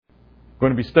We're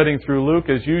going to be studying through Luke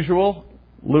as usual,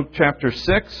 Luke chapter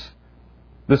 6.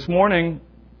 This morning,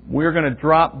 we're going to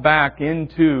drop back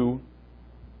into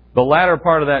the latter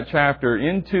part of that chapter,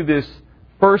 into this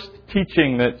first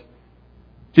teaching that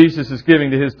Jesus is giving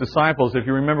to His disciples. If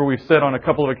you remember, we've said on a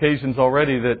couple of occasions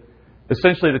already that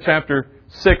essentially the chapter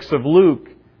 6 of Luke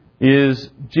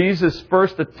is Jesus'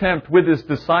 first attempt with His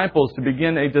disciples to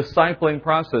begin a discipling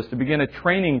process, to begin a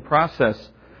training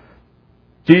process.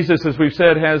 Jesus, as we've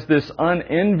said, has this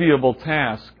unenviable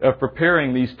task of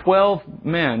preparing these 12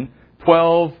 men,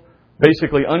 12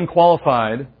 basically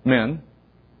unqualified men,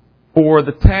 for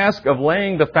the task of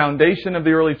laying the foundation of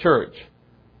the early church.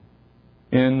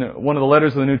 In one of the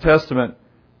letters of the New Testament,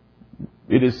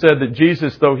 it is said that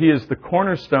Jesus, though He is the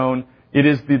cornerstone, it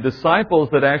is the disciples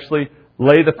that actually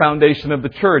lay the foundation of the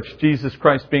church, Jesus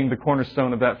Christ being the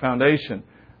cornerstone of that foundation.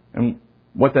 And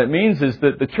what that means is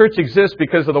that the church exists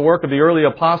because of the work of the early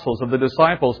apostles, of the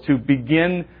disciples, to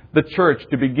begin the church,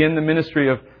 to begin the ministry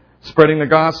of spreading the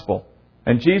gospel.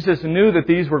 And Jesus knew that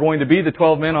these were going to be the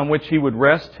 12 men on which He would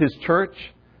rest His church.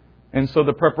 And so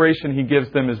the preparation He gives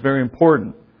them is very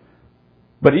important.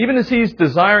 But even as He's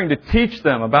desiring to teach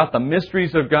them about the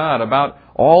mysteries of God, about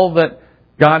all that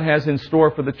God has in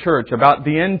store for the church, about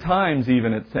the end times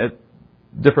even at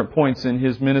different points in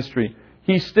His ministry,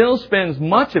 He still spends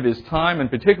much of His time, and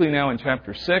particularly now in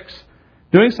chapter 6,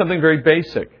 doing something very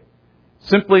basic.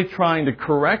 Simply trying to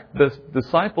correct the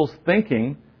disciples'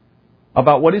 thinking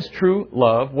about what is true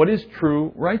love, what is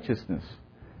true righteousness.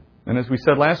 And as we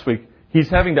said last week, He's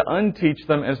having to unteach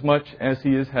them as much as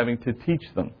He is having to teach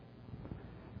them.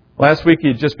 Last week He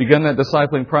had just begun that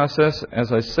discipling process,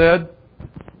 as I said.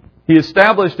 He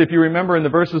established, if you remember in the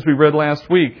verses we read last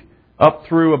week, up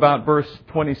through about verse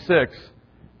 26,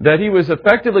 that He was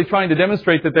effectively trying to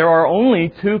demonstrate that there are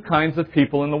only two kinds of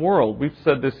people in the world. We've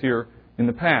said this here in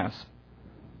the past.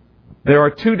 There are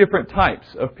two different types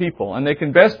of people, and they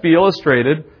can best be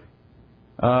illustrated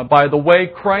by the way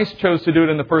Christ chose to do it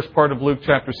in the first part of Luke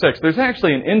chapter 6. There's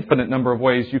actually an infinite number of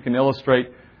ways you can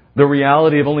illustrate the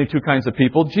reality of only two kinds of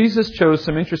people. Jesus chose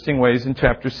some interesting ways in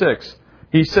chapter 6.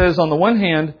 He says, on the one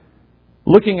hand,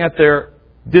 looking at their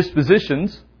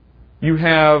dispositions, you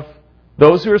have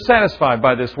those who are satisfied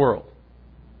by this world.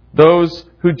 Those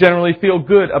who generally feel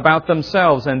good about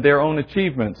themselves and their own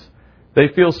achievements. They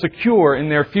feel secure in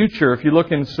their future. If you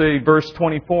look in, say, verse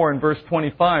 24 and verse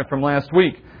 25 from last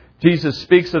week, Jesus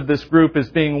speaks of this group as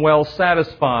being well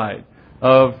satisfied,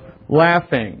 of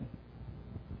laughing,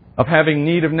 of having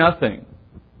need of nothing.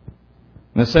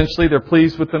 And essentially, they're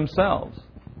pleased with themselves.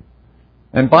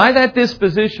 And by that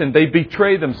disposition, they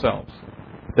betray themselves.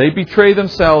 They betray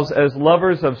themselves as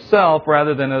lovers of self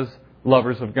rather than as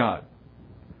lovers of God.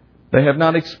 They have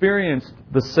not experienced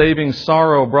the saving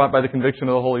sorrow brought by the conviction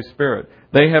of the Holy Spirit.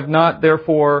 They have not,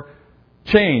 therefore,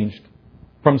 changed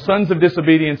from sons of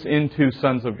disobedience into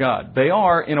sons of God. They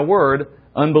are, in a word,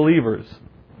 unbelievers.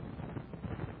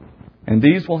 And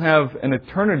these will have an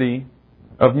eternity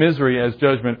of misery as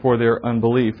judgment for their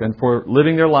unbelief and for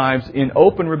living their lives in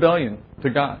open rebellion to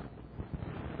God.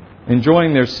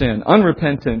 Enjoying their sin,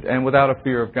 unrepentant and without a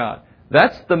fear of God.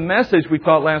 That's the message we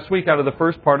taught last week out of the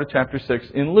first part of chapter 6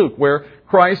 in Luke, where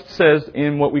Christ says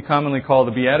in what we commonly call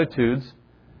the Beatitudes,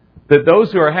 that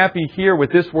those who are happy here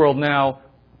with this world now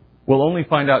will only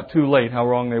find out too late how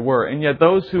wrong they were. And yet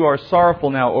those who are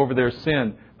sorrowful now over their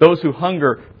sin, those who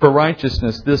hunger for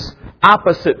righteousness, this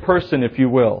opposite person, if you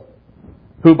will,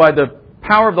 who by the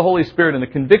power of the Holy Spirit and the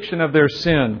conviction of their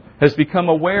sin has become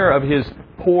aware of his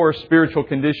poor spiritual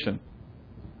condition,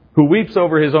 who weeps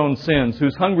over his own sins,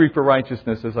 who's hungry for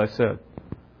righteousness, as I said.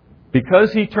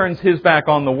 Because he turns his back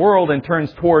on the world and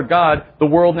turns toward God, the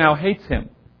world now hates him.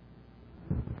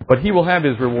 But he will have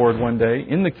his reward one day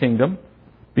in the kingdom,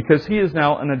 because he is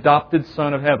now an adopted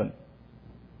son of heaven.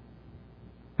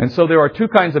 And so there are two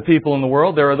kinds of people in the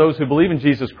world. There are those who believe in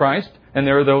Jesus Christ, and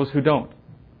there are those who don't.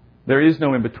 There is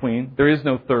no in-between. There is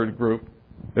no third group.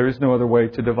 There is no other way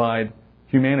to divide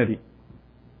humanity.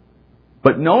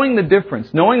 But knowing the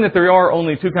difference, knowing that there are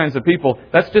only two kinds of people,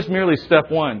 that's just merely step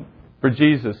one for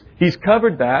Jesus. He's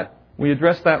covered that. We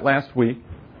addressed that last week.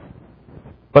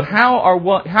 But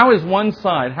how is one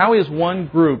side, how is one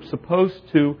group supposed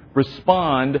to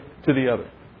respond to the other?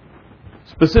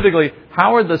 Specifically,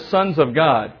 how are the sons of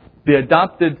God, the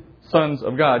adopted sons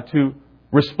of God, to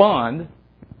respond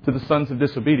to the sons of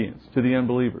disobedience, to the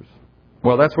unbelievers?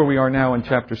 Well, that's where we are now in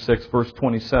chapter 6, verse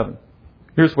 27.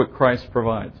 Here's what Christ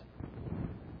provides.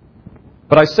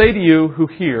 But I say to you who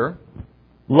hear,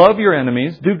 love your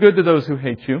enemies, do good to those who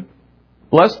hate you,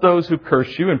 bless those who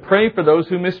curse you, and pray for those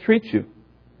who mistreat you.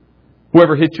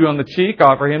 Whoever hits you on the cheek,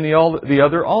 offer him the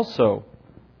other also.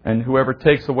 And whoever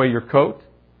takes away your coat,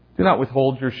 do not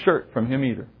withhold your shirt from him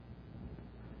either.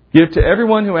 Give to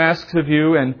everyone who asks of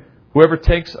you, and whoever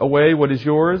takes away what is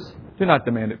yours, do not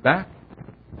demand it back.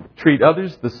 Treat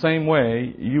others the same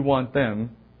way you want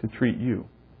them to treat you.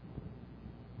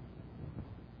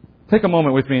 Take a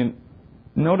moment with me and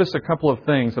notice a couple of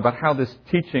things about how this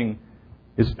teaching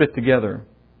is fit together.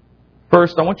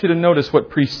 First, I want you to notice what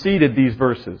preceded these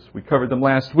verses. We covered them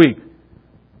last week,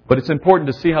 but it's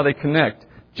important to see how they connect.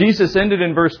 Jesus ended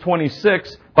in verse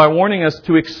 26 by warning us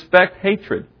to expect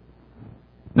hatred.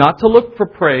 Not to look for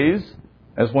praise,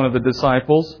 as one of the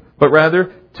disciples, but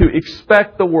rather to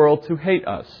expect the world to hate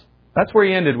us. That's where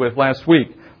he ended with last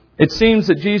week. It seems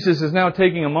that Jesus is now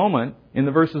taking a moment, in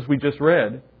the verses we just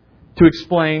read, to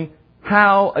explain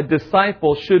how a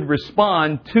disciple should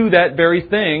respond to that very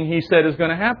thing he said is going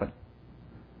to happen.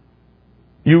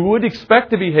 You would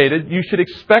expect to be hated. You should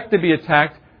expect to be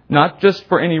attacked, not just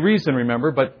for any reason,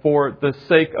 remember, but for the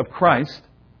sake of Christ.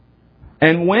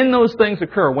 And when those things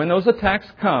occur, when those attacks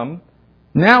come,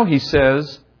 now he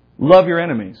says, love your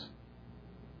enemies.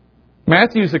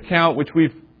 Matthew's account, which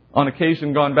we've on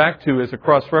occasion gone back to as a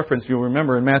cross-reference, you'll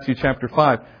remember in Matthew chapter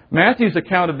 5. Matthew's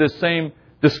account of this same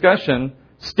discussion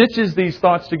stitches these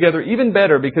thoughts together even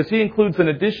better because he includes an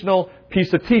additional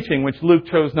piece of teaching which Luke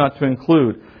chose not to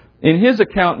include. In his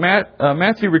account,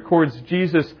 Matthew records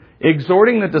Jesus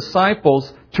exhorting the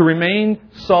disciples to remain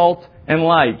salt and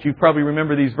light. You probably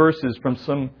remember these verses from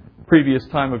some previous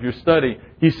time of your study.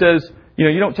 He says,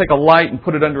 you don't take a light and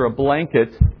put it under a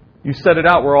blanket. You set it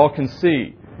out where all can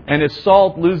see. And if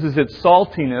salt loses its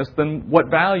saltiness, then what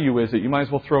value is it? You might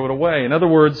as well throw it away. In other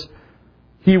words,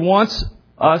 he wants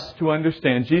us to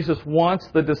understand, Jesus wants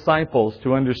the disciples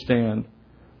to understand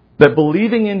that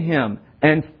believing in Him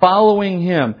and following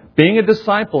Him, being a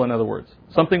disciple, in other words,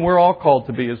 something we're all called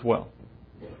to be as well,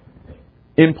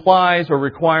 implies or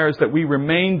requires that we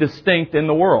remain distinct in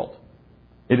the world.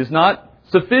 It is not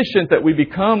sufficient that we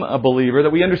become a believer, that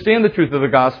we understand the truth of the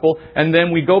gospel, and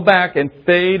then we go back and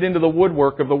fade into the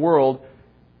woodwork of the world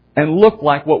and look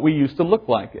like what we used to look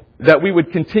like. That we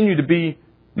would continue to be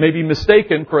maybe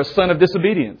mistaken for a son of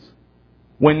disobedience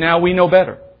when now we know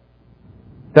better.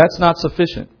 That's not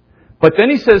sufficient. But then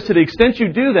he says, to the extent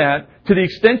you do that, to the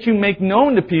extent you make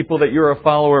known to people that you're a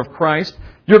follower of Christ,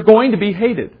 you're going to be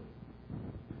hated.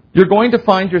 You're going to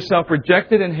find yourself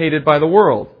rejected and hated by the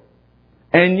world.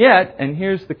 And yet, and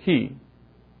here's the key,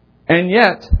 and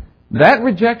yet, that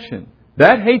rejection,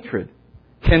 that hatred,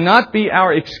 cannot be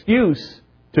our excuse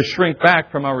to shrink back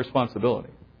from our responsibility.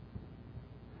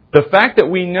 The fact that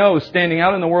we know standing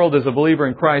out in the world as a believer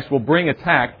in Christ will bring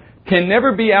attack can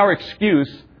never be our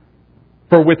excuse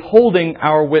for withholding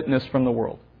our witness from the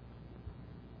world.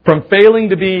 From failing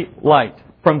to be light,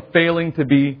 from failing to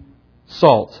be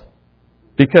salt.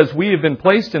 Because we have been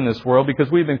placed in this world,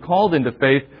 because we've been called into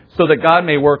faith, so that God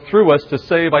may work through us to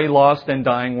save a lost and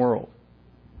dying world.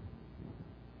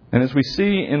 And as we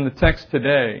see in the text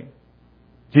today,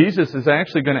 Jesus is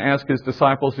actually going to ask His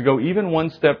disciples to go even one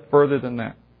step further than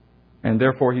that. And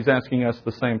therefore, He's asking us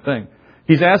the same thing.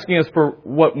 He's asking us for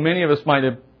what many of us might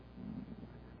have,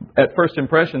 at first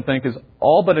impression, think is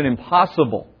all but an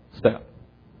impossible step.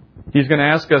 He's going to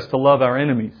ask us to love our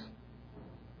enemies.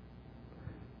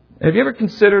 Have you ever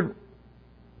considered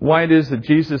why it is that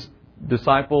Jesus'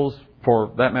 disciples,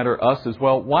 for that matter us as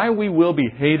well, why we will be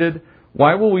hated?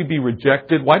 Why will we be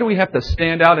rejected? Why do we have to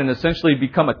stand out and essentially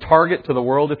become a target to the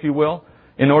world, if you will,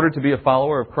 in order to be a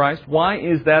follower of Christ? Why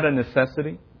is that a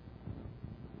necessity?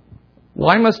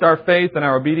 Why must our faith and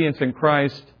our obedience in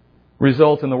Christ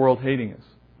result in the world hating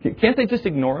us? Can't they just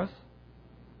ignore us?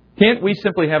 Can't we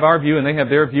simply have our view and they have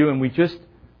their view and we just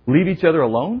leave each other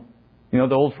alone? You know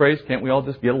the old phrase, can't we all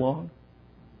just get along?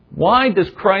 Why does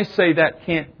Christ say that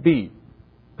can't be,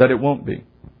 that it won't be?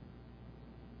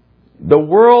 The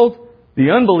world,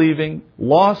 the unbelieving,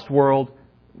 lost world,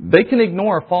 they can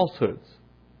ignore falsehoods.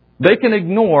 They can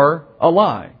ignore a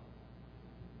lie.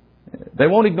 They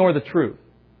won't ignore the truth.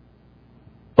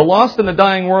 The lost and the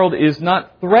dying world is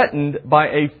not threatened by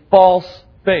a false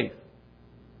faith.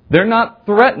 They're not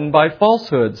threatened by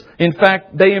falsehoods. In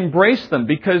fact, they embrace them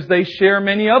because they share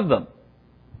many of them.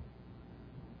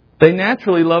 They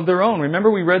naturally love their own.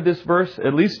 Remember we read this verse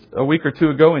at least a week or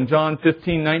two ago in John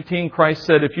 15:19. Christ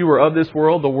said, if you were of this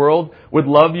world, the world would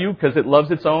love you because it loves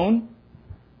its own.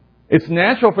 It's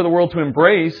natural for the world to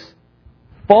embrace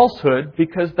falsehood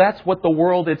because that's what the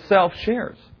world itself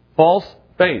shares. False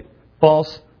faith,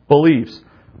 false beliefs.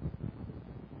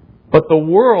 But the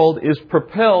world is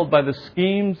propelled by the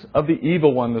schemes of the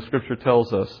evil one, the Scripture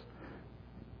tells us.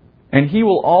 And he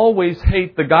will always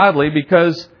hate the godly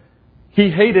because he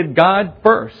hated God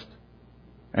first.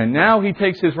 And now He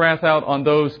takes His wrath out on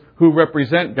those who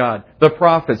represent God, the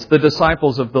prophets, the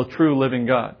disciples of the true living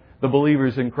God, the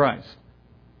believers in Christ.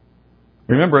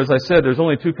 Remember, as I said, there's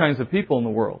only two kinds of people in the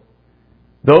world.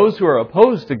 Those who are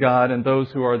opposed to God and those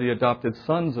who are the adopted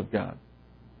sons of God.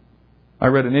 I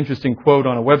read an interesting quote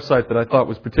on a website that I thought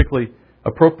was particularly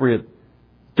appropriate.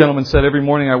 A gentleman said, every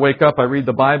morning I wake up, I read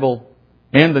the Bible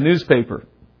and the newspaper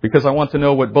because I want to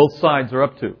know what both sides are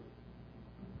up to.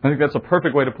 I think that's a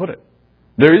perfect way to put it.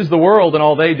 There is the world and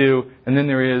all they do, and then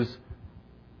there is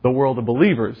the world of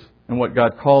believers and what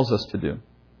God calls us to do.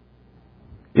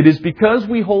 It is because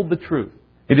we hold the truth,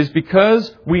 it is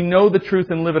because we know the truth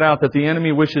and live it out that the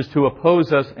enemy wishes to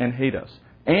oppose us and hate us.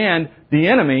 And the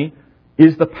enemy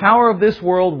is the power of this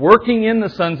world working in the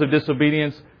sons of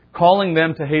disobedience, calling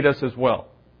them to hate us as well.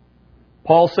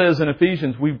 Paul says in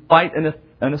Ephesians, we fight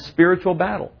in a spiritual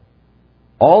battle.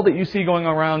 All that you see going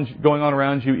on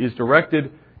around you is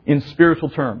directed in spiritual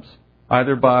terms,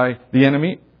 either by the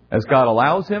enemy, as God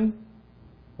allows him,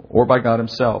 or by God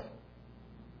Himself.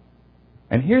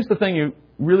 And here's the thing you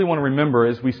really want to remember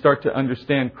as we start to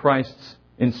understand Christ's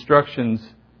instructions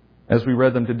as we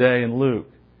read them today in Luke.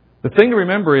 The thing to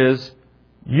remember is,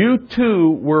 you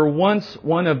too were once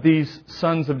one of these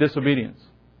sons of disobedience.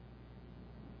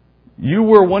 You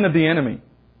were one of the enemy.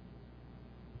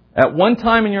 At one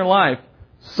time in your life,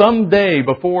 someday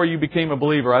before you became a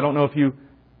believer, I don't know if you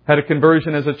had a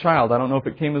conversion as a child. I don't know if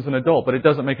it came as an adult, but it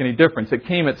doesn't make any difference. It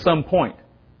came at some point.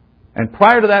 And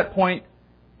prior to that point,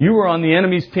 you were on the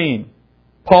enemy's team.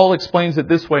 Paul explains it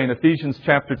this way in Ephesians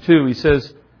chapter 2. He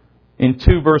says in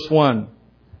 2 verse 1,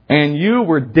 and you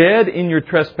were dead in your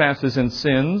trespasses and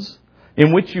sins,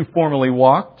 in which you formerly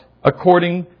walked,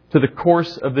 according to the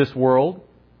course of this world,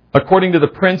 according to the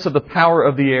prince of the power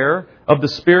of the air, of the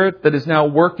spirit that is now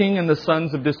working in the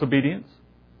sons of disobedience.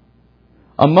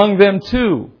 Among them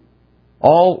too,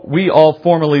 we all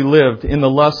formerly lived in the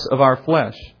lusts of our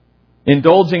flesh,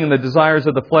 indulging in the desires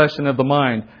of the flesh and of the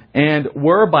mind, and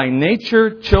were by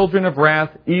nature children of wrath,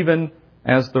 even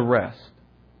as the rest.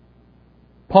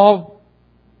 Paul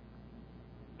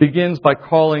begins by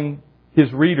calling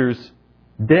his readers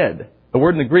dead. The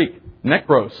word in the Greek,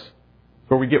 nekros, is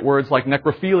where we get words like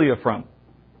necrophilia from.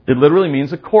 It literally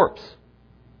means a corpse.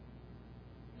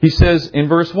 He says in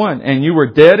verse 1, and you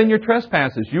were dead in your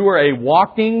trespasses. You were a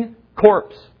walking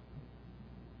corpse.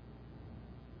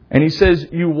 And he says,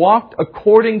 you walked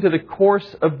according to the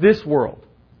course of this world.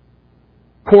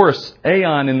 Course,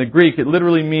 aeon in the Greek, it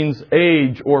literally means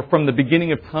age or from the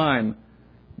beginning of time.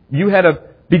 You had a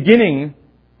beginning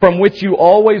from which you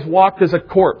always walked as a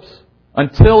corpse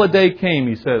until a day came,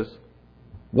 he says,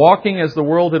 walking as the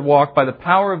world had walked by the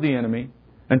power of the enemy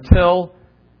until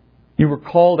you were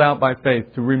called out by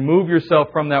faith to remove yourself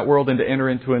from that world and to enter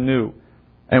into a new.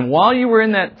 And while you were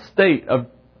in that state of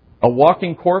a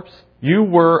walking corpse, you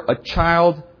were a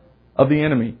child of the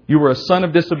enemy. You were a son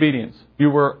of disobedience. You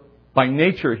were, by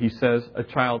nature, he says, a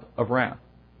child of wrath.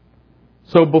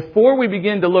 So before we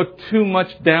begin to look too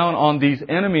much down on these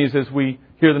enemies as we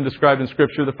hear them described in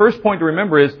Scripture, the first point to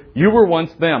remember is you were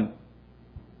once them.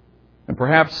 And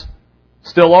perhaps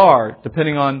still are,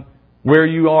 depending on where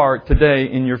you are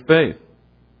today in your faith.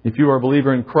 If you are a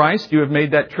believer in Christ, you have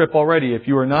made that trip already. If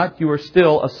you are not, you are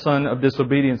still a son of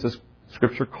disobedience, as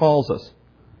Scripture calls us.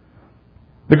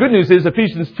 The good news is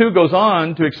Ephesians 2 goes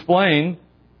on to explain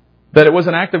that it was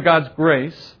an act of God's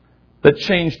grace that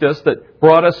changed us, that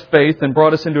brought us faith and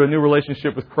brought us into a new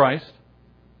relationship with Christ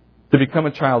to become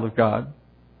a child of God.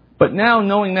 But now,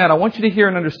 knowing that, I want you to hear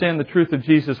and understand the truth of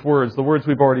Jesus' words, the words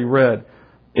we've already read.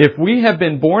 If we have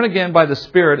been born again by the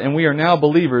Spirit and we are now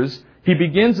believers, he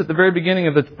begins at the very beginning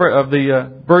of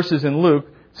the verses in Luke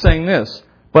saying this,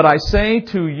 but I say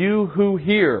to you who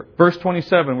hear, verse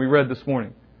 27 we read this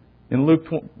morning, in Luke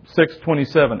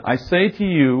 6:27, I say to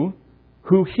you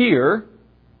who hear,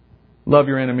 love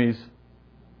your enemies,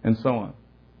 and so on.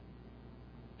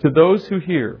 To those who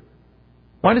hear.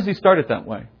 Why does he start it that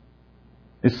way?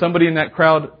 Is somebody in that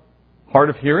crowd hard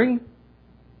of hearing?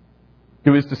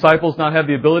 Do his disciples not have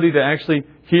the ability to actually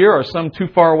hear? Are some too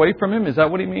far away from him? Is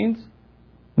that what he means?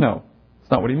 No,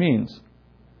 it's not what he means.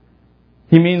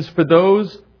 He means for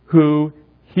those who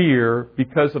hear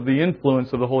because of the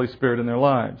influence of the Holy Spirit in their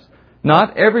lives.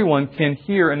 Not everyone can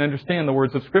hear and understand the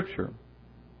words of Scripture.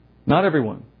 Not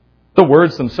everyone. The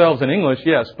words themselves in English,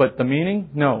 yes, but the meaning,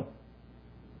 no.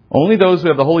 Only those who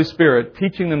have the Holy Spirit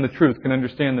teaching them the truth can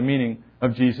understand the meaning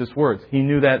of Jesus' words. He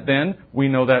knew that then, we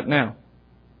know that now.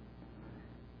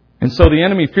 And so the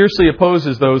enemy fiercely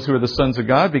opposes those who are the sons of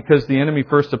God because the enemy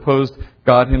first opposed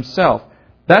God himself.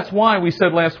 That's why we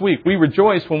said last week, we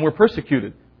rejoice when we're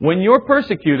persecuted. when you're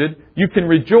persecuted, you can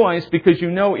rejoice because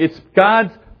you know it's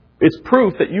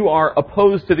proof that you are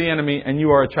opposed to the enemy and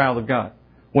you are a child of God.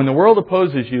 When the world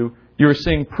opposes you, you're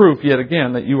seeing proof yet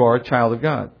again that you are a child of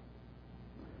God.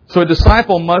 So a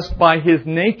disciple must by his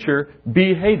nature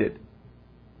be hated.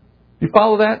 You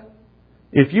follow that?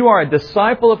 If you are a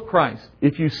disciple of Christ,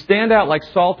 if you stand out like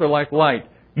salt or like light,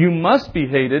 you must be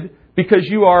hated because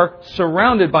you are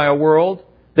surrounded by a world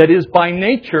that is by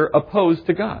nature opposed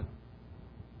to God.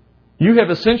 You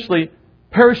have essentially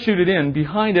parachuted in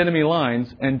behind enemy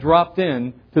lines and dropped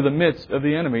in to the midst of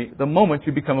the enemy the moment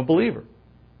you become a believer.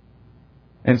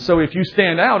 And so if you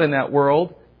stand out in that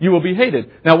world, you will be hated.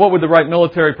 Now, what would the right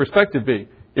military perspective be?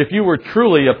 If you were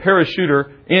truly a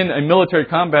parachuter in a military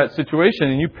combat situation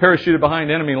and you parachuted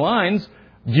behind enemy lines,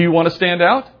 do you want to stand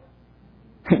out?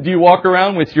 Do you walk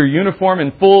around with your uniform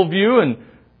in full view and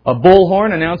a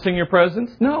bullhorn announcing your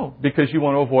presence? No, because you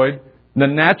want to avoid the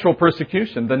natural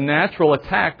persecution, the natural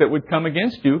attack that would come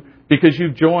against you because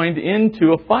you've joined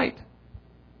into a fight.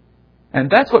 And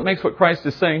that's what makes what Christ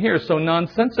is saying here so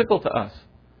nonsensical to us.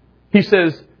 He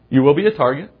says, you will be a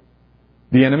target.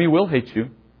 The enemy will hate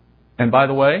you. And by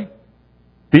the way,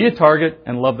 be a target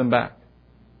and love them back.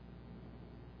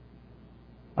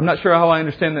 I'm not sure how I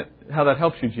understand how that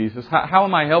helps you, Jesus. How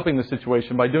am I helping the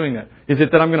situation by doing that? Is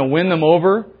it that I'm going to win them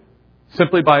over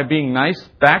simply by being nice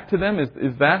back to them?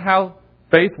 Is that how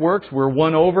faith works? We're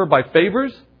won over by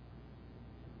favors?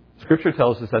 Scripture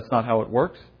tells us that's not how it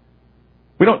works.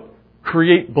 We don't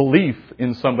create belief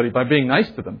in somebody by being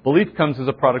nice to them. Belief comes as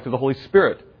a product of the Holy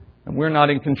Spirit. And we're not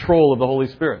in control of the Holy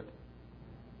Spirit.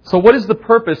 So what is the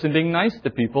purpose in being nice to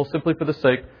people simply for the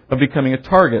sake of becoming a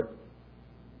target?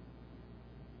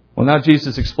 Well, now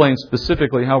Jesus explains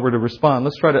specifically how we're to respond.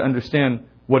 Let's try to understand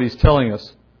what He's telling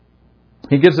us.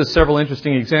 He gives us several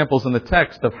interesting examples in the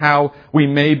text of how we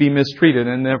may be mistreated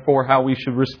and therefore how we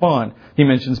should respond. He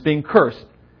mentions being cursed.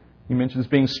 He mentions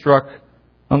being struck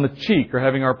on the cheek or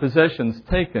having our possessions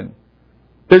taken.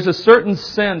 There's a certain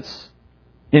sense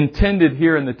intended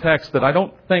here in the text that I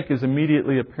don't think is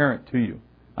immediately apparent to you.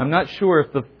 I'm not sure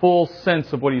if the full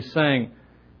sense of what he's saying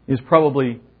is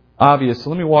probably obvious. So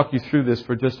let me walk you through this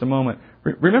for just a moment.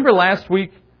 Remember last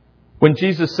week when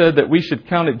Jesus said that we should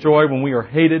count it joy when we are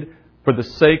hated for the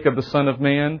sake of the Son of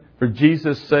Man, for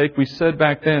Jesus' sake? We said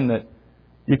back then that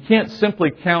you can't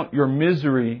simply count your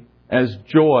misery as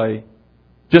joy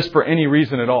just for any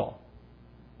reason at all.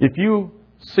 If you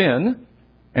sin,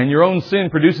 and your own sin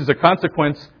produces a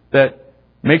consequence that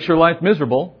makes your life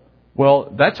miserable,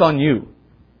 well, that's on you.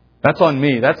 That's on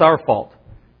me. That's our fault.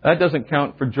 That doesn't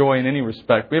count for joy in any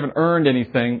respect. We haven't earned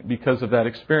anything because of that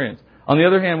experience. On the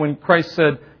other hand, when Christ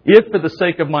said, if for the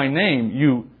sake of my name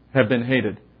you have been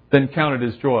hated, then count it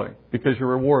as joy, because your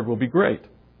reward will be great.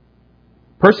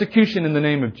 Persecution in the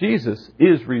name of Jesus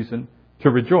is reason to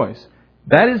rejoice.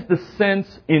 That is the sense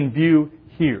in view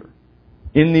here,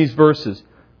 in these verses.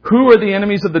 Who are the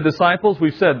enemies of the disciples?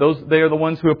 We've said they are the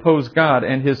ones who oppose God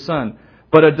and His Son.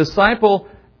 But a disciple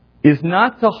is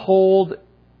not to hold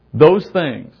those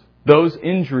things, those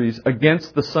injuries,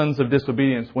 against the sons of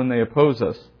disobedience when they oppose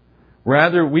us.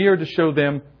 Rather, we are to show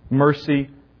them mercy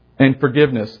and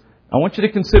forgiveness. I want you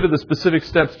to consider the specific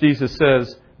steps Jesus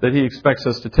says that He expects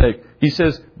us to take. He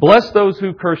says, bless those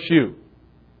who curse you.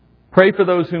 Pray for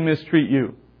those who mistreat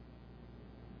you.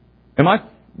 Am I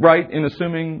right in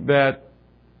assuming that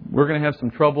we're going to have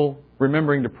some trouble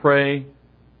remembering to pray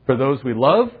for those we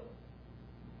love?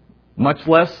 Much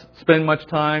less spend much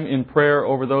time in prayer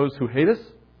over those who hate us?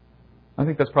 I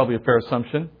think that's probably a fair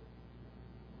assumption.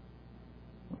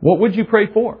 What would you pray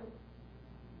for?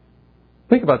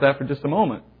 Think about that for just a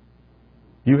moment.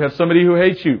 You have somebody who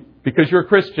hates you because you're a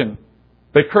Christian.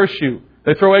 They curse you.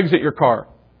 They throw eggs at your car.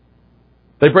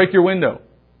 They break your window.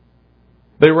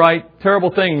 They write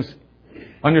terrible things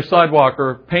on your sidewalk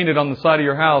or paint it on the side of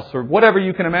your house or whatever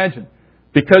you can imagine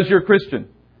because you're a Christian.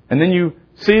 And then you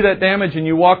see that damage and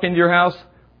you walk into your house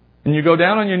and you go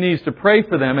down on your knees to pray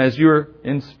for them as you're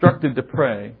instructed to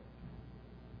pray.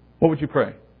 What would you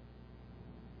pray?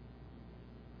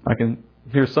 I can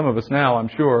hear some of us now, I'm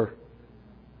sure.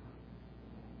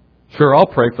 Sure, I'll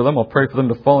pray for them. I'll pray for them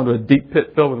to fall into a deep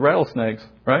pit filled with rattlesnakes,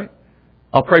 right?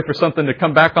 I'll pray for something to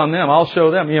come back on them. I'll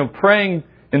show them. Praying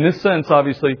in this sense,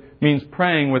 obviously, means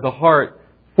praying with a heart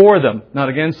for them, not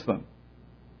against them.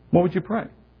 What would you pray?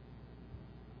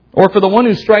 Or for the one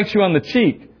who strikes you on the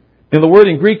cheek. The word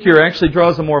in Greek here actually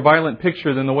draws a more violent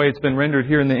picture than the way it's been rendered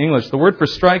here in the English. The word for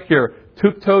strike here,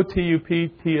 tupto,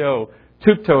 T-U-P-T-O.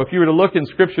 Tupto, if you were to look in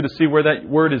Scripture to see where that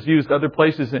word is used other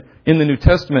places in the New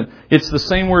Testament, it's the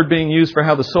same word being used for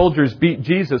how the soldiers beat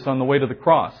Jesus on the way to the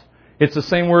cross. It's the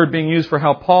same word being used for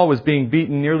how Paul was being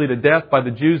beaten nearly to death by the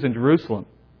Jews in Jerusalem.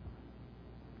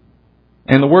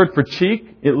 And the word for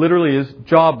cheek, it literally is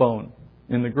jawbone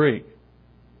in the Greek.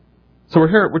 So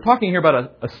we're talking here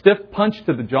about a stiff punch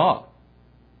to the jaw,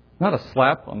 not a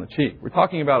slap on the cheek. We're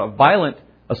talking about a violent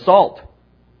assault.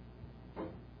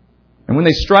 And when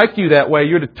they strike you that way,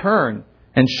 you're to turn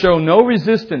and show no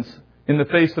resistance in the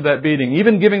face of that beating,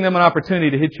 even giving them an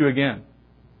opportunity to hit you again.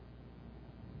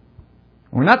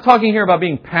 We're not talking here about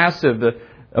being passive,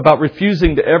 about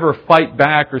refusing to ever fight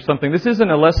back or something. This isn't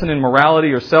a lesson in morality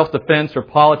or self-defense or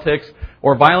politics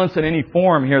or violence in any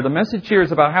form here. The message here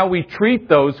is about how we treat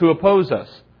those who oppose us.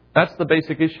 That's the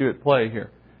basic issue at play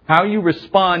here. How you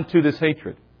respond to this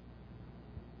hatred.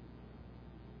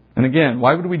 And again,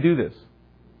 why would we do this?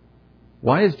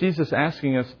 Why is Jesus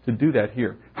asking us to do that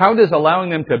here? How does allowing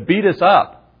them to beat us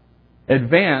up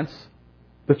advance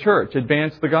the church,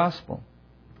 advance the gospel?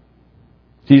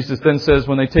 Jesus then says,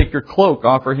 when they take your cloak,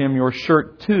 offer him your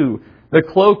shirt too. The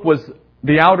cloak was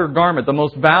the outer garment, the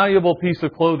most valuable piece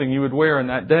of clothing you would wear in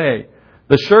that day.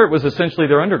 The shirt was essentially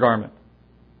their undergarment.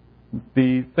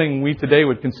 The thing we today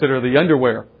would consider the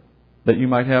underwear that you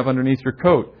might have underneath your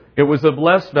coat. It was of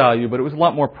less value, but it was a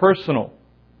lot more personal.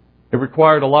 It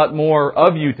required a lot more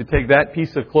of you to take that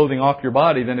piece of clothing off your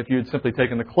body than if you had simply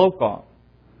taken the cloak off.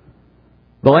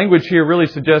 The language here really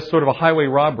suggests sort of a highway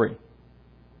robbery.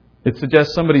 It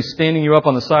suggests somebody standing you up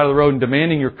on the side of the road and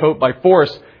demanding your coat by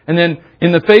force. And then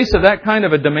in the face of that kind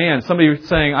of a demand, somebody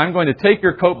saying, I'm going to take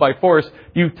your coat by force,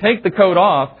 you take the coat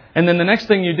off, and then the next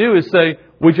thing you do is say,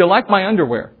 would you like my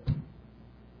underwear?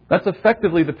 That's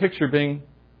effectively the picture being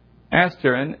asked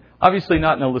here. And obviously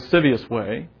not in a lascivious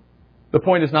way. The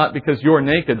point is not because you're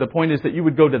naked. The point is that you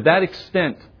would go to that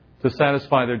extent to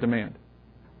satisfy their demand.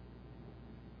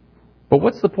 But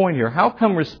what's the point here? How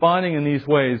come responding in these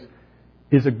ways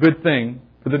is a good thing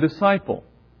for the disciple?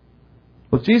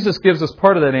 Well, Jesus gives us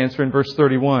part of that answer in verse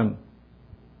 31.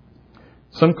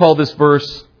 Some call this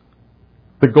verse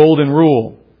the golden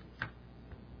rule.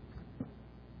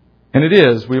 And it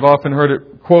is. We've often heard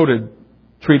it quoted.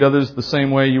 Treat others the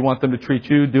same way you want them to treat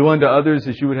you. Do unto others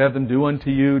as you would have them do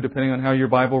unto you, depending on how your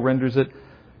Bible renders it.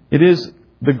 It is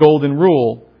the golden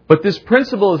rule. But this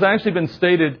principle has actually been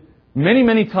stated many,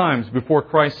 many times before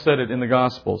Christ said it in the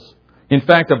Gospels. In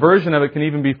fact, a version of it can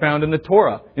even be found in the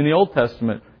Torah, in the Old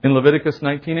Testament, in Leviticus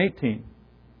 19:18.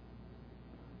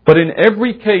 But in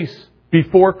every case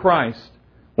before Christ,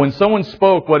 when someone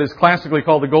spoke what is classically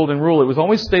called the golden rule, it was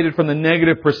always stated from the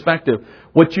negative perspective.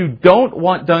 What you don't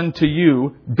want done to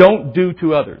you, don't do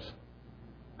to others.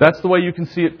 That's the way you can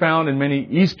see it found in many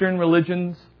Eastern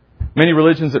religions. Many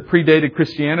religions that predated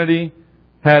Christianity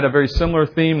had a very similar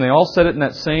theme. They all said it in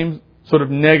that same sort of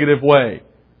negative way.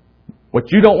 What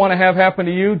you don't want to have happen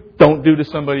to you, don't do to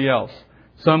somebody else.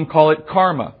 Some call it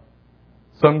karma.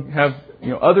 Some have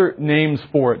other names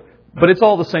for it. But it's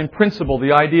all the same principle.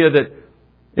 The idea that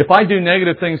if I do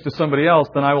negative things to somebody else,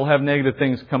 then I will have negative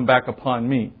things come back upon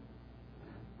me.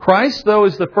 Christ, though,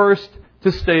 is the first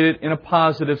to state it in a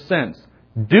positive sense.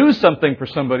 Do something for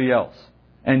somebody else.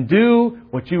 And do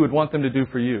what you would want them to do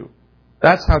for you.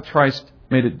 That's how Christ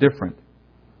made it different.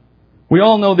 We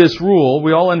all know this rule.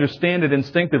 We all understand it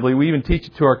instinctively. We even teach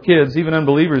it to our kids. Even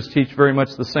unbelievers teach very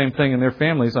much the same thing in their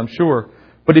families, I'm sure.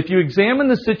 But if you examine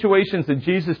the situations that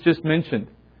Jesus just mentioned,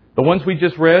 the ones we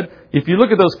just read, if you look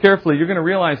at those carefully, you're going to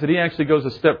realize that He actually goes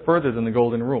a step further than the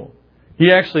golden rule. He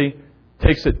actually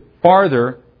takes it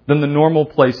farther than the normal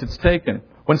place it's taken.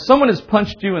 When someone has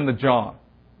punched you in the jaw,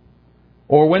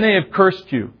 or when they have cursed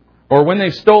you, or when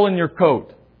they've stolen your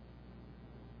coat,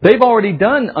 they've already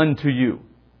done unto you.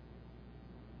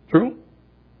 True?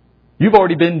 You've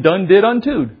already been done, did,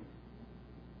 untoed.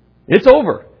 It's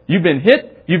over. You've been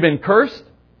hit. You've been cursed.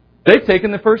 They've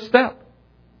taken the first step.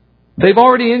 They've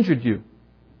already injured you.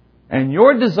 And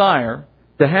your desire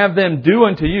to have them do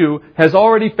unto you has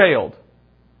already failed.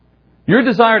 Your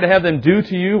desire to have them do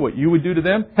to you what you would do to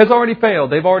them has already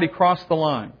failed. They've already crossed the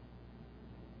line.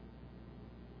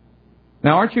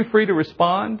 Now, aren't you free to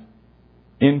respond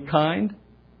in kind?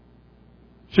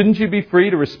 Shouldn't you be free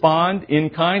to respond in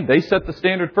kind? They set the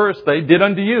standard first. They did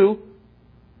unto you.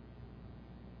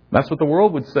 That's what the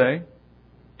world would say.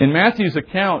 In Matthew's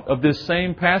account of this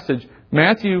same passage,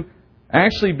 Matthew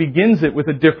actually begins it with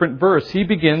a different verse. He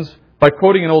begins by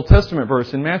quoting an Old Testament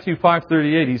verse. In Matthew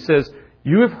 5:38, he says,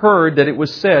 "You have heard that it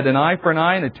was said, an eye for an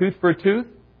eye and a tooth for a tooth.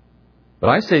 But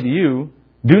I say to you,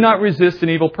 do not resist an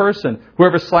evil person.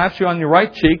 Whoever slaps you on your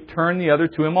right cheek, turn the other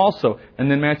to him also." And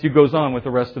then Matthew goes on with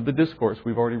the rest of the discourse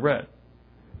we've already read.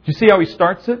 Do you see how he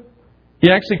starts it?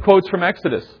 He actually quotes from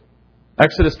Exodus.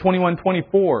 Exodus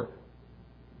 21:24.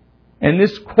 And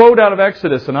this quote out of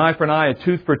Exodus, an eye for an eye, a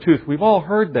tooth for a tooth, we've all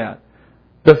heard that.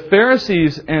 The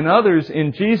Pharisees and others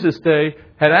in Jesus' day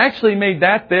had actually made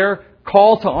that their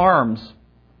call to arms.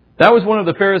 That was one of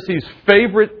the Pharisees'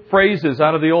 favorite phrases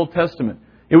out of the Old Testament.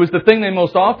 It was the thing they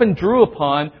most often drew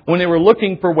upon when they were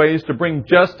looking for ways to bring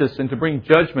justice and to bring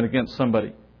judgment against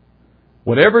somebody.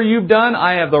 Whatever you've done,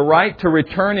 I have the right to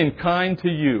return in kind to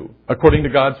you, according to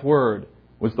God's Word,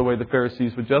 was the way the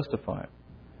Pharisees would justify it.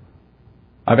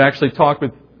 I've actually talked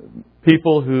with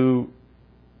people who,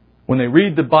 when they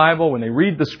read the Bible, when they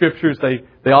read the Scriptures,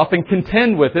 they often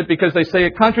contend with it because they say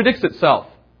it contradicts itself.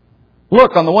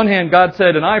 Look, on the one hand, God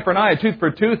said an eye for an eye, a tooth for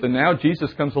a tooth, and now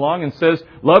Jesus comes along and says,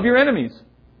 love your enemies.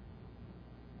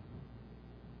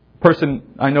 A person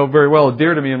I know very well,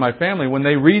 dear to me and my family, when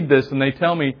they read this and they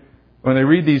tell me, when they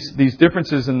read these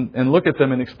differences and look at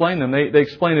them and explain them, they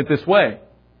explain it this way.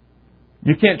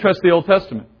 You can't trust the Old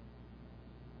Testament.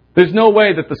 There's no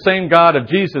way that the same God of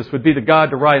Jesus would be the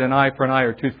God to write an eye for an eye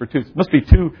or tooth for tooth. It must be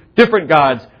two different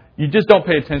gods. You just don't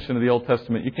pay attention to the Old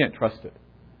Testament. You can't trust it.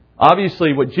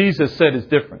 Obviously, what Jesus said is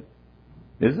different.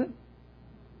 Is it?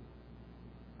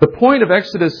 The point of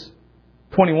Exodus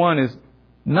 21 is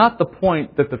not the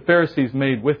point that the Pharisees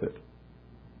made with it.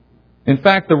 In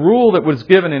fact, the rule that was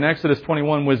given in Exodus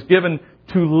 21 was given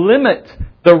to limit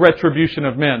the retribution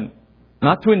of men,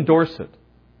 not to endorse it.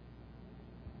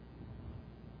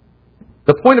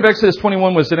 The point of Exodus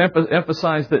 21 was to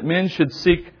emphasize that men should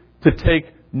seek to take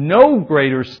no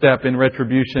greater step in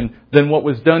retribution than what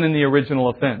was done in the original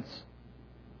offense.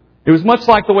 It was much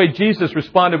like the way Jesus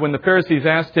responded when the Pharisees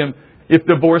asked Him if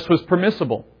divorce was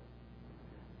permissible.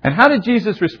 And how did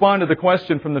Jesus respond to the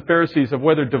question from the Pharisees of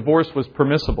whether divorce was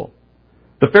permissible?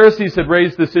 The Pharisees had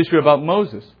raised this issue about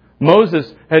Moses.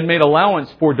 Moses had made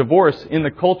allowance for divorce in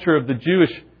the culture of the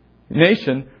Jewish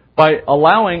nation by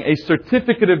allowing a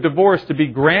certificate of divorce to be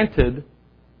granted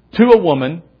to a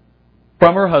woman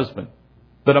from her husband.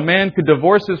 That a man could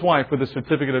divorce his wife with a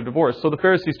certificate of divorce. So the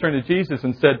Pharisees turned to Jesus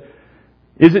and said,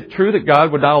 is it true that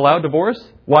God would not allow divorce?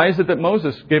 Why is it that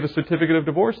Moses gave a certificate of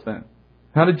divorce then?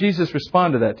 How did Jesus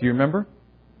respond to that? Do you remember?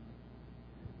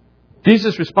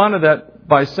 Jesus responded to that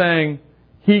by saying,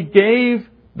 He gave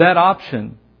that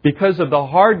option because of the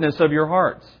hardness of your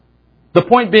hearts. The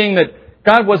point being that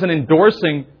God wasn't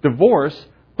endorsing divorce,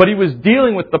 but He was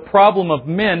dealing with the problem of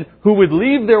men who would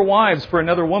leave their wives for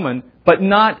another woman, but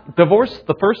not divorce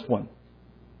the first one.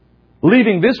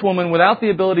 Leaving this woman without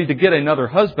the ability to get another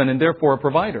husband and therefore a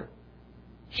provider.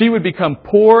 She would become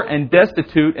poor and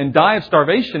destitute and die of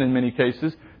starvation in many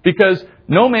cases because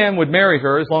no man would marry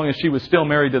her as long as she was still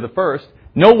married to the first.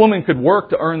 No woman could work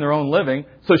to earn their own living,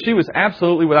 so she was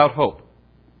absolutely without hope.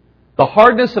 The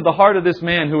hardness of the heart of this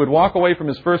man who would walk away from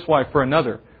his first wife for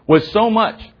another was so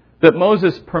much that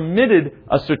Moses permitted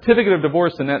a certificate of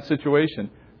divorce in that situation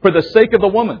for the sake of the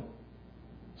woman,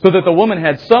 so that the woman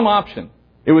had some option.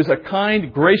 It was a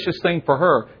kind, gracious thing for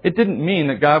her. It didn't mean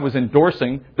that God was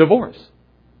endorsing divorce.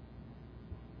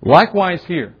 Likewise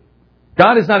here,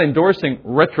 God is not endorsing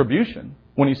retribution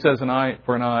when He says an eye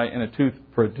for an eye and a tooth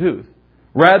for a tooth.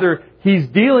 Rather, He's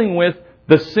dealing with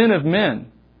the sin of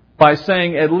men by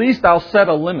saying, at least I'll set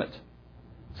a limit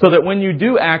so that when you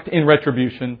do act in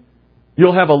retribution,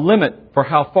 you'll have a limit for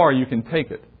how far you can take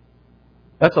it.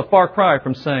 That's a far cry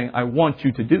from saying, I want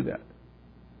you to do that.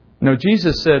 No,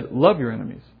 Jesus said, love your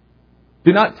enemies.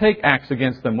 Do not take acts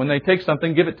against them. When they take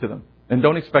something, give it to them. And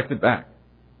don't expect it back.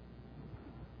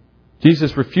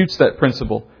 Jesus refutes that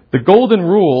principle. The golden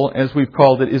rule, as we've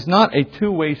called it, is not a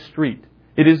two-way street.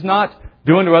 It is not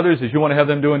do unto others as you want to have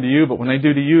them do unto you, but when they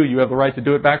do to you, you have the right to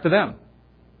do it back to them.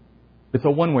 It's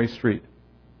a one-way street.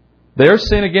 Their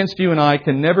sin against you and I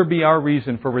can never be our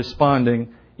reason for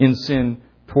responding in sin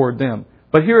toward them.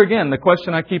 But here again, the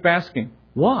question I keep asking,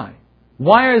 why?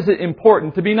 Why is it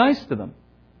important to be nice to them?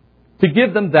 To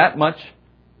give them that much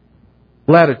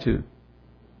latitude?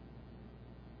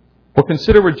 Well,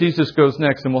 consider where Jesus goes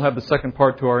next, and we'll have the second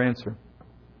part to our answer.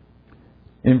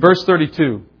 In verse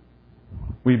 32,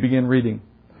 we begin reading.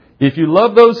 If you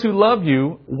love those who love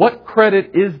you, what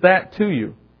credit is that to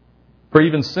you? For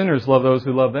even sinners love those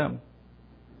who love them.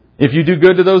 If you do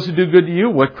good to those who do good to you,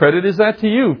 what credit is that to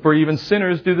you? For even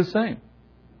sinners do the same.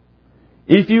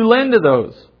 If you lend to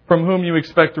those from whom you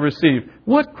expect to receive,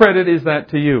 what credit is that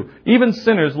to you? Even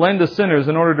sinners lend to sinners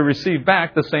in order to receive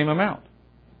back the same amount.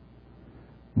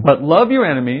 But love your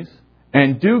enemies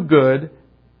and do good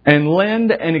and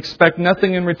lend and expect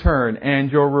nothing in return, and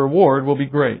your reward will be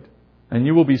great, and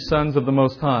you will be sons of the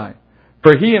Most High.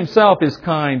 For He Himself is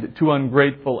kind to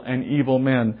ungrateful and evil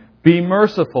men. Be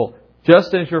merciful,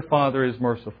 just as your Father is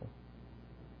merciful.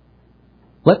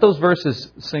 Let those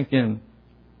verses sink in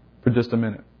for just a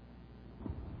minute.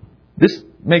 This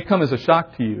may come as a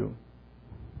shock to you,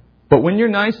 but when you're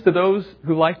nice to those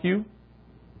who like you,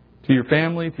 to your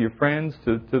family, to your friends,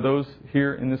 to those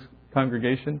here in this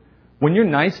congregation, when you're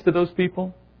nice to those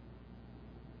people,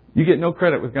 you get no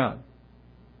credit with God.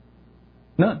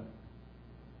 None.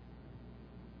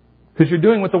 Because you're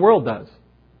doing what the world does.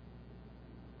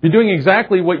 You're doing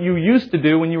exactly what you used to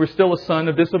do when you were still a son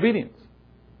of disobedience.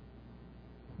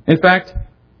 In fact,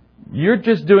 you're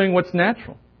just doing what's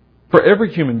natural for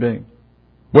every human being,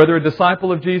 whether a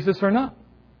disciple of Jesus or not.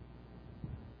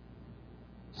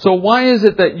 So why is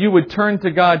it that you would turn to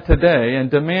God today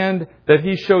and demand that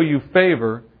He show you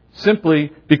favor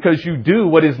simply because you do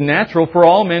what is natural for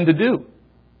all men to do?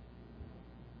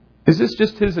 Is this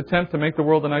just His attempt to make the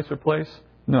world a nicer place?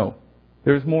 No.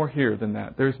 There's more here than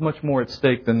that. There's much more at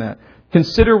stake than that.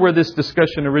 Consider where this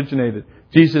discussion originated.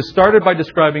 Jesus started by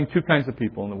describing two kinds of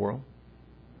people in the world.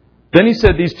 Then He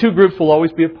said these two groups will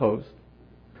always be opposed.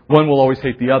 One will always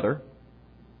hate the other.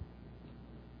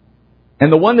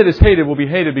 And the one that is hated will be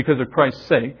hated because of Christ's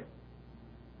sake.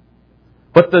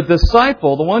 But the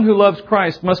disciple, the one who loves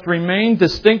Christ, must remain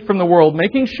distinct from the world,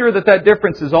 making sure that that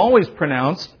difference is always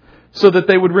pronounced so that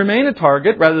they would remain a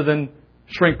target rather than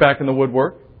shrink back in the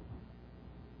woodwork.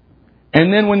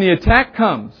 And then when the attack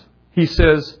comes, He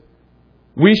says,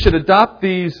 we should adopt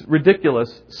these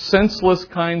ridiculous, senseless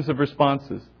kinds of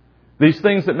responses. These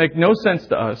things that make no sense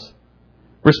to us.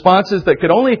 Responses that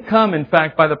could only come, in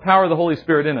fact, by the power of the Holy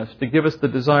Spirit in us to give us the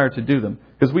desire to do them.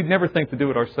 Because we'd never think to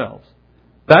do it ourselves.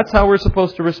 That's how we're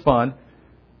supposed to respond.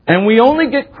 And we only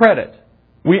get credit.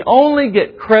 We only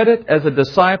get credit as a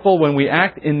disciple when we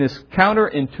act in this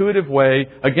counterintuitive way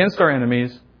against our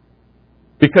enemies.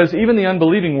 Because even the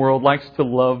unbelieving world likes to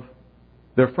love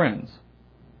their friends.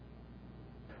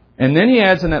 And then He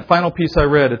adds in that final piece I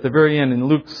read at the very end in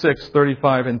Luke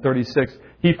 6:35 and 36,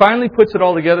 He finally puts it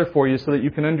all together for you so that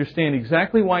you can understand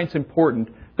exactly why it's important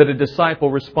that a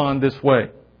disciple respond this way.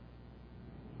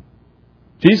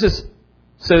 Jesus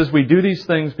says we do these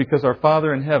things because our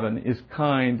Father in heaven is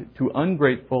kind to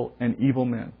ungrateful and evil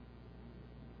men.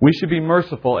 We should be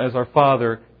merciful as our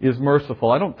Father is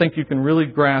merciful. I don't think you can really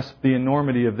grasp the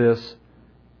enormity of this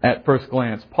at first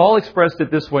glance. Paul expressed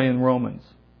it this way in Romans.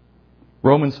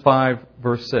 Romans 5,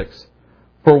 verse 6.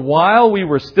 For while we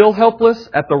were still helpless,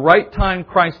 at the right time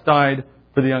Christ died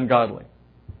for the ungodly.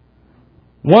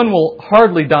 One will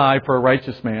hardly die for a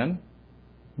righteous man.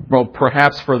 Well,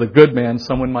 perhaps for the good man,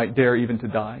 someone might dare even to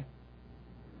die.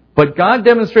 But God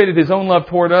demonstrated His own love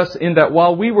toward us in that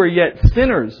while we were yet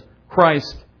sinners,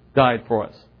 Christ died for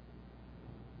us.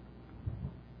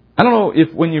 I don't know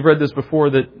if when you've read this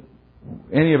before that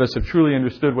any of us have truly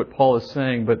understood what Paul is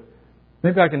saying, but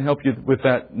maybe I can help you with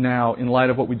that now in light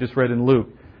of what we just read in Luke.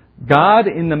 God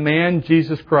in the man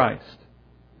Jesus Christ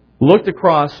looked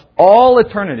across all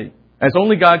eternity, as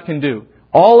only God can do.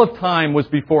 All of time was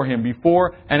before Him,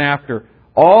 before and after.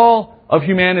 All of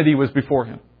humanity was before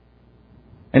Him.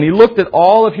 And He looked at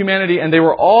all of humanity and they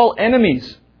were all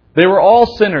enemies. They were all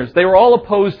sinners. They were all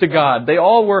opposed to God. They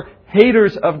all were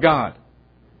haters of God,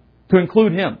 to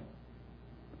include Him.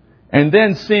 And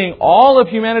then seeing all of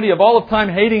humanity of all of time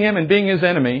hating Him and being His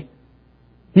enemy,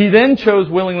 He then chose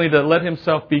willingly to let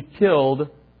Himself be killed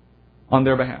on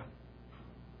their behalf.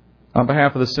 On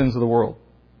behalf of the sins of the world.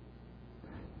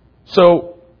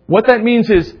 So, what that means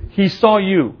is He saw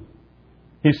you.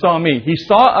 He saw me. He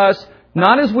saw us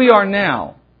not as we are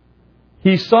now.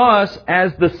 He saw us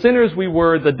as the sinners we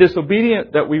were, the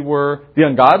disobedient that we were, the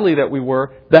ungodly that we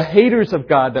were, the haters of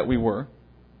God that we were.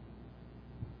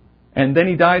 And then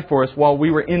He died for us while we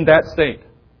were in that state.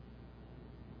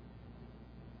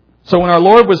 So when our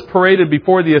Lord was paraded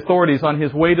before the authorities on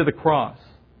His way to the cross,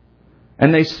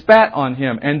 and they spat on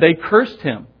Him, and they cursed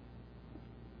Him,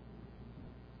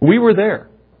 we were there.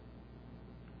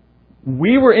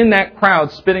 We were in that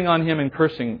crowd spitting on Him and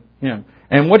cursing Him.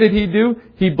 And what did He do?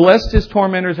 He blessed His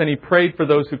tormentors and He prayed for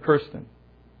those who cursed Him.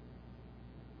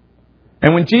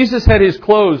 And when Jesus had His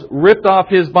clothes ripped off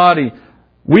His body,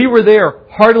 we were there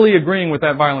heartily agreeing with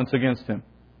that violence against Him.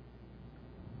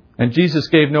 And Jesus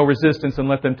gave no resistance and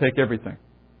let them take everything.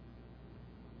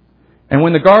 And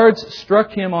when the guards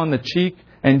struck Him on the cheek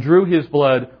and drew His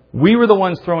blood, we were the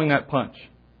ones throwing that punch.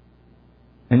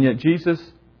 And yet Jesus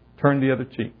turned the other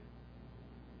cheek.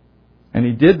 And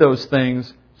He did those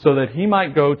things so that He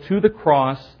might go to the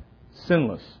cross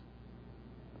sinless.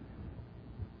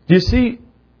 Do you see,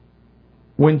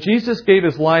 when Jesus gave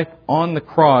His life on the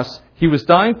cross, He was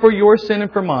dying for your sin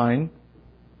and for mine,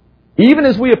 even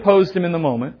as we opposed Him in the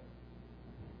moment,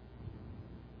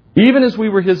 even as we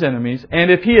were His enemies.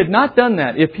 And if He had not done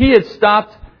that, if He had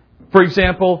stopped, for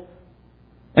example,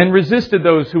 and resisted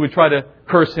those who would try to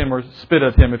curse him or spit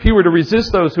at him, if he were to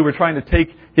resist those who were trying to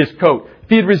take his coat, if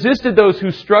he had resisted those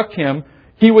who struck him,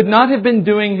 he would not have been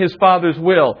doing his Father's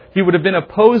will. He would have been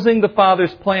opposing the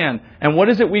Father's plan. And what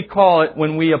is it we call it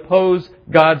when we oppose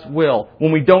God's will?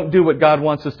 When we don't do what God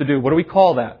wants us to do? What do we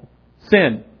call that?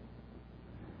 Sin.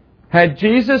 Had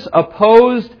Jesus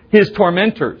opposed his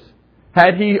tormentors,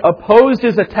 had he opposed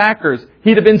his attackers,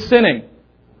 he'd have been sinning.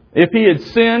 If he had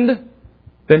sinned,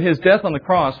 then his death on the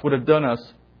cross would have done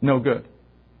us no good.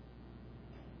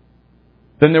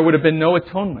 Then there would have been no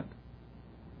atonement.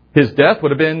 His death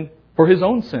would have been for his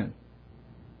own sin.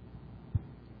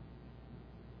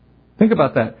 Think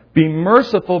about that. Be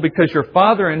merciful because your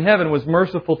Father in heaven was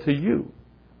merciful to you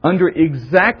under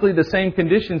exactly the same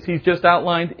conditions he's just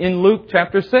outlined in Luke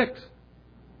chapter 6.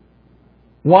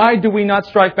 Why do we not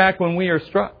strike back when we are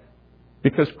struck?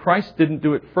 Because Christ didn't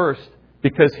do it first,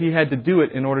 because he had to do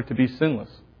it in order to be sinless.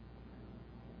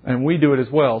 And we do it as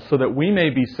well, so that we may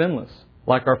be sinless,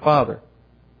 like our Father.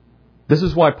 This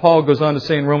is why Paul goes on to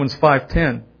say in Romans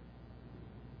 5:10,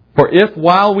 "For if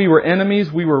while we were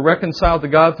enemies, we were reconciled to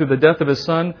God through the death of His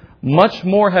Son, much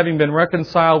more having been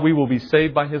reconciled, we will be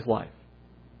saved by His life."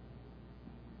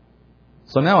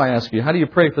 So now I ask you, how do you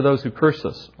pray for those who curse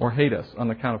us or hate us on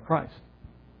account of Christ?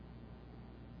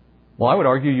 Well, I would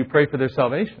argue you pray for their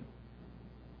salvation.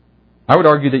 I would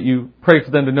argue that you pray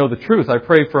for them to know the truth. I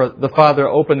pray for the Father to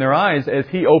open their eyes as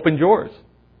He opened yours.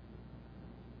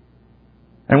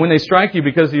 And when they strike you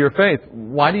because of your faith,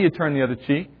 why do you turn the other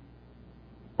cheek?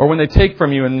 Or when they take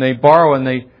from you and they borrow and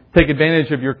they take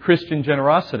advantage of your Christian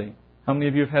generosity. How many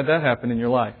of you have had that happen in your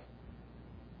life?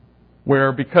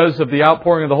 Where because of the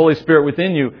outpouring of the Holy Spirit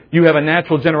within you, you have a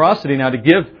natural generosity now to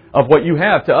give of what you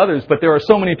have to others. But there are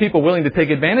so many people willing to take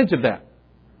advantage of that.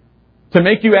 To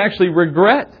make you actually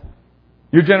regret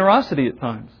your generosity at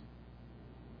times.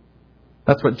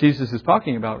 That's what Jesus is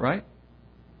talking about, right?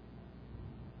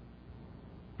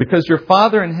 Because your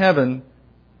Father in heaven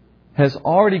has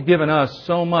already given us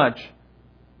so much.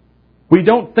 We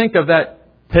don't think of that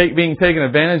being taken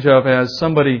advantage of as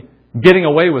somebody getting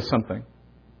away with something.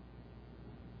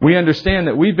 We understand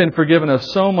that we've been forgiven of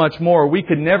so much more, we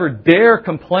could never dare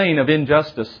complain of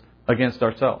injustice against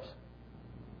ourselves.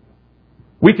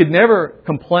 We could never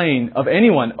complain of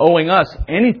anyone owing us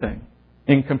anything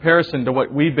in comparison to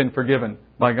what we've been forgiven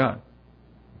by God.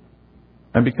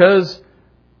 And because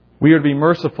we are to be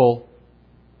merciful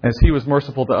as He was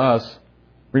merciful to us,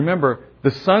 remember,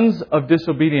 the sons of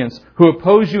disobedience who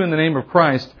oppose you in the name of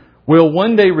Christ will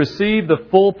one day receive the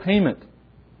full payment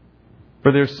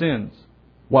for their sins.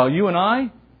 While you and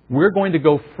I, we're going to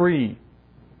go free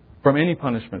from any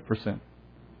punishment for sin.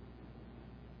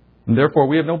 And therefore,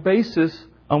 we have no basis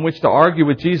on which to argue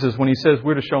with Jesus when He says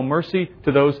we're to show mercy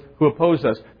to those who oppose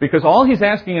us. Because all He's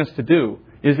asking us to do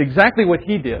is exactly what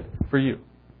He did for you.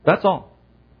 That's all.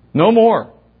 No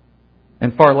more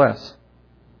and far less.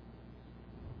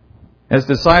 As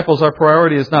disciples, our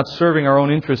priority is not serving our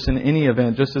own interests in any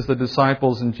event, just as the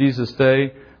disciples in Jesus'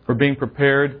 day were being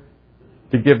prepared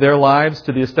to give their lives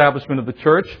to the establishment of the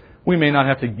church. We may not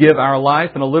have to give our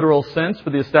life in a literal sense for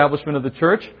the establishment of the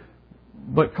church.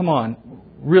 But come on,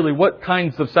 really, what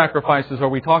kinds of sacrifices are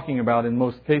we talking about in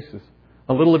most cases?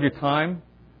 A little of your time?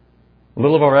 A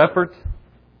little of our effort?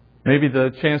 Maybe the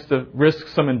chance to risk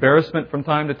some embarrassment from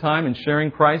time to time in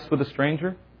sharing Christ with a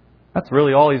stranger? That's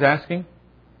really all He's asking.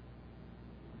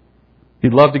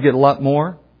 He'd love to get a lot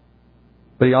more,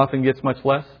 but He often gets much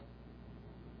less.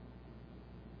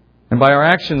 And by our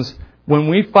actions, when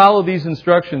we follow these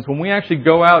instructions, when we actually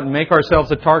go out and make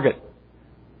ourselves a target,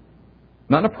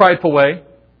 not in a prideful way,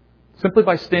 simply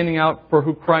by standing out for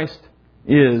who Christ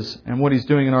is and what He's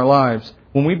doing in our lives,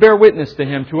 when we bear witness to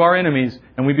Him to our enemies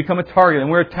and we become a target and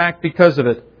we're attacked because of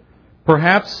it,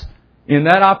 perhaps in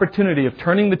that opportunity of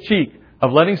turning the cheek,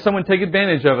 of letting someone take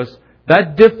advantage of us,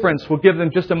 that difference will give them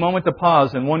just a moment to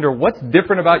pause and wonder, what's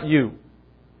different about you?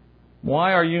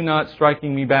 Why are you not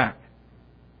striking me back?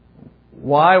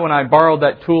 Why, when I borrowed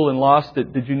that tool and lost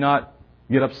it, did you not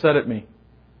get upset at me?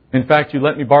 In fact, you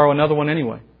let me borrow another one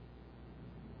anyway.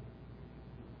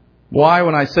 Why,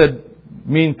 when I said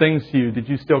mean things to you, did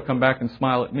you still come back and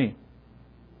smile at me?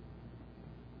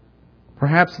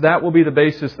 Perhaps that will be the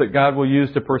basis that God will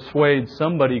use to persuade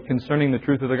somebody concerning the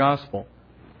truth of the gospel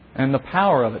and the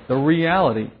power of it, the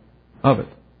reality of it.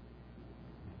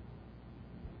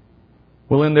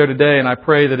 We'll end there today, and I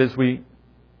pray that as we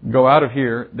go out of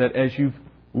here, that as you've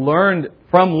learned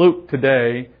from Luke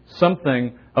today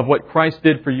something of what Christ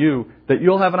did for you, that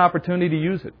you'll have an opportunity to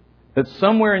use it. That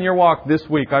somewhere in your walk this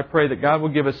week, I pray that God will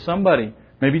give us somebody,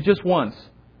 maybe just once,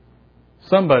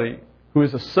 somebody who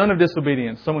is a son of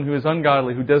disobedience, someone who is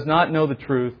ungodly, who does not know the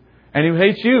truth, and who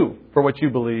hates you for what you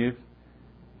believe,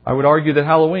 I would argue that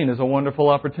Halloween is a wonderful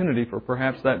opportunity for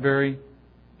perhaps that very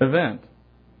event.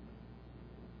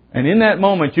 And in that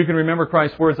moment, you can remember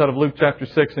Christ's words out of Luke chapter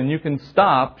 6, and you can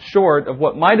stop short of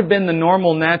what might have been the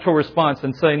normal, natural response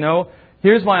and say, no,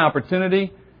 here's my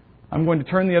opportunity. I'm going to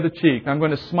turn the other cheek. I'm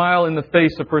going to smile in the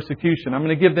face of persecution. I'm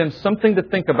going to give them something to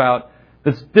think about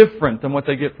that's different than what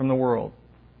they get from the world.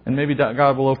 And maybe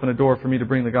God will open a door for me to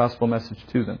bring the gospel message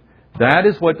to them. That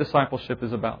is what discipleship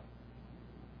is about.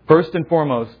 First and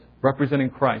foremost, representing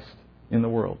Christ in the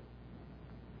world.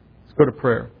 Let's go to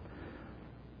prayer.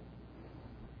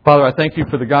 Father, I thank You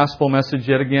for the gospel message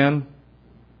yet again,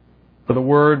 for the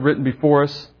Word written before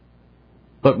us,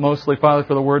 but mostly, Father,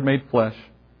 for the Word made flesh.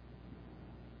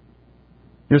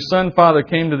 Your Son, Father,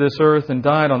 came to this earth and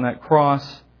died on that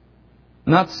cross,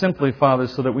 not simply, Father,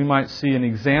 so that we might see an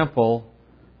example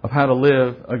of how to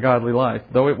live a godly life,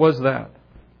 though it was that.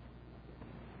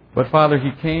 But, Father,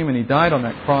 He came and He died on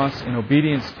that cross in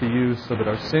obedience to You so that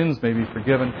our sins may be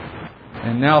forgiven.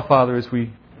 And now, Father, as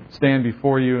we stand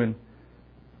before You and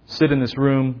sit in this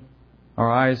room,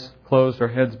 our eyes closed, our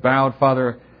heads bowed,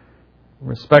 Father,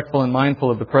 respectful and mindful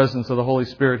of the presence of the Holy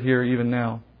Spirit here even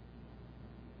now.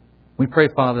 We pray,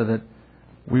 Father, that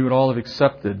we would all have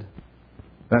accepted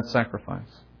that sacrifice,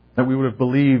 that we would have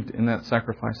believed in that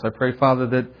sacrifice. I pray, Father,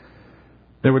 that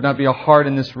there would not be a heart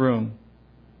in this room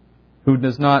who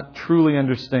does not truly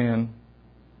understand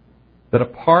that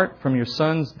apart from Your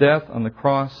Son's death on the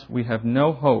cross, we have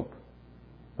no hope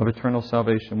of eternal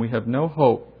salvation. We have no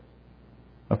hope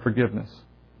of forgiveness,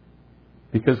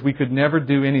 because we could never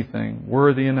do anything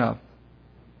worthy enough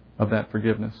of that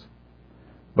forgiveness.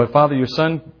 But Father, Your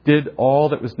Son did all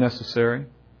that was necessary.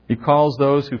 He calls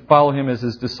those who follow Him as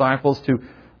His disciples to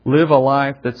live a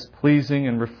life that's pleasing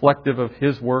and reflective of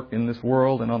His work in this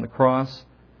world and on the cross.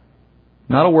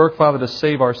 Not a work, Father, to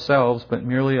save ourselves, but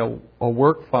merely a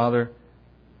work, Father,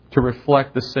 to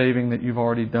reflect the saving that You've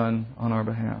already done on our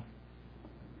behalf.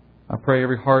 I pray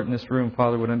every heart in this room,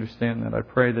 Father, would understand that. I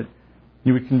pray that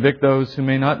You would convict those who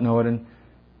may not know it and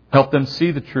help them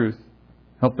see the truth.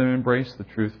 Help them embrace the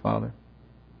truth, Father.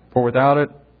 For without it,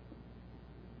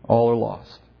 all are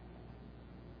lost.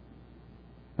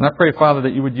 And I pray, Father,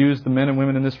 that You would use the men and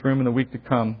women in this room in the week to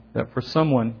come, that for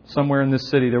someone, somewhere in this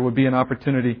city, there would be an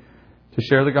opportunity to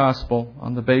share the gospel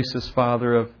on the basis,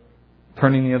 Father, of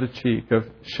turning the other cheek, of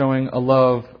showing a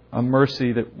love, a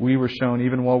mercy that we were shown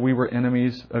even while we were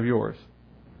enemies of Yours.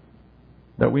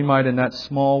 That we might in that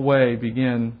small way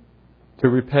begin to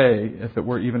repay, if it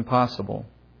were even possible,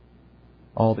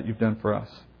 all that You've done for us.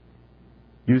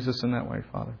 Use us in that way,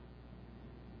 Father.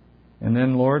 And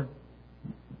then, Lord,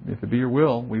 if it be Your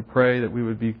will, we pray that we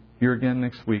would be here again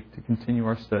next week to continue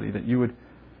our study, that You would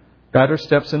guide our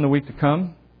steps in the week to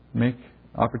come, make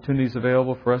opportunities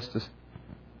available for us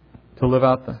to live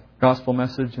out the gospel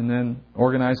message, and then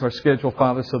organize our schedule,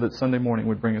 Father, so that Sunday morning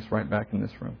would bring us right back in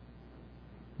this room.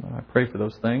 I pray for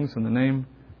those things in the name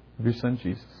of Your Son,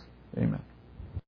 Jesus. Amen.